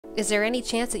Is there any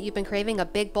chance that you've been craving a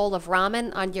big bowl of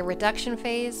ramen on your reduction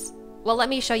phase? Well, let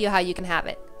me show you how you can have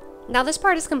it. Now this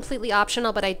part is completely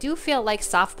optional, but I do feel like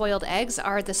soft-boiled eggs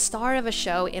are the star of a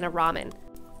show in a ramen,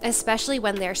 especially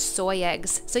when they're soy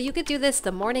eggs. So you could do this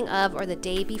the morning of or the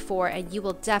day before, and you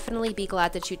will definitely be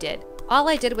glad that you did. All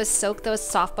I did was soak those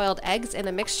soft-boiled eggs in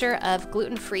a mixture of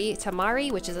gluten-free tamari,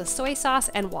 which is a soy sauce,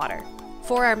 and water.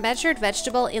 For our measured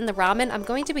vegetable in the ramen, I'm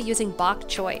going to be using bok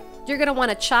choy. You're going to want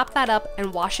to chop that up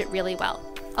and wash it really well.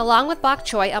 Along with bok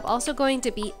choy, I'm also going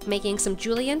to be making some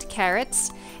julienned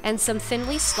carrots and some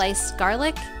thinly sliced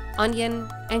garlic, onion,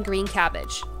 and green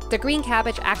cabbage. The green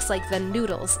cabbage acts like the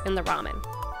noodles in the ramen.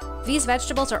 These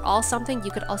vegetables are all something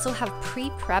you could also have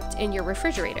pre-prepped in your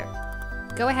refrigerator.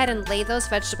 Go ahead and lay those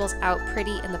vegetables out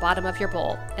pretty in the bottom of your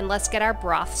bowl, and let's get our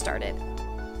broth started.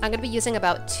 I'm going to be using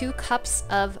about 2 cups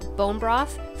of bone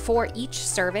broth for each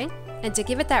serving. And to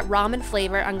give it that ramen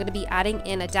flavor, I'm going to be adding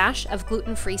in a dash of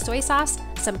gluten-free soy sauce,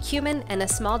 some cumin, and a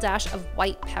small dash of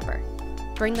white pepper.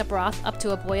 Bring the broth up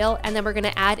to a boil, and then we're going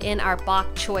to add in our bok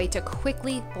choy to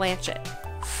quickly blanch it.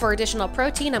 For additional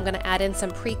protein, I'm going to add in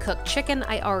some pre-cooked chicken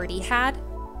I already had.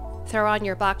 Throw on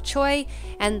your bok choy,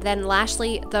 and then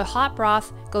lastly, the hot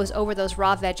broth goes over those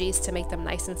raw veggies to make them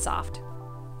nice and soft.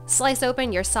 Slice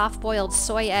open your soft-boiled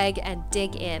soy egg and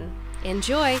dig in.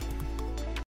 Enjoy!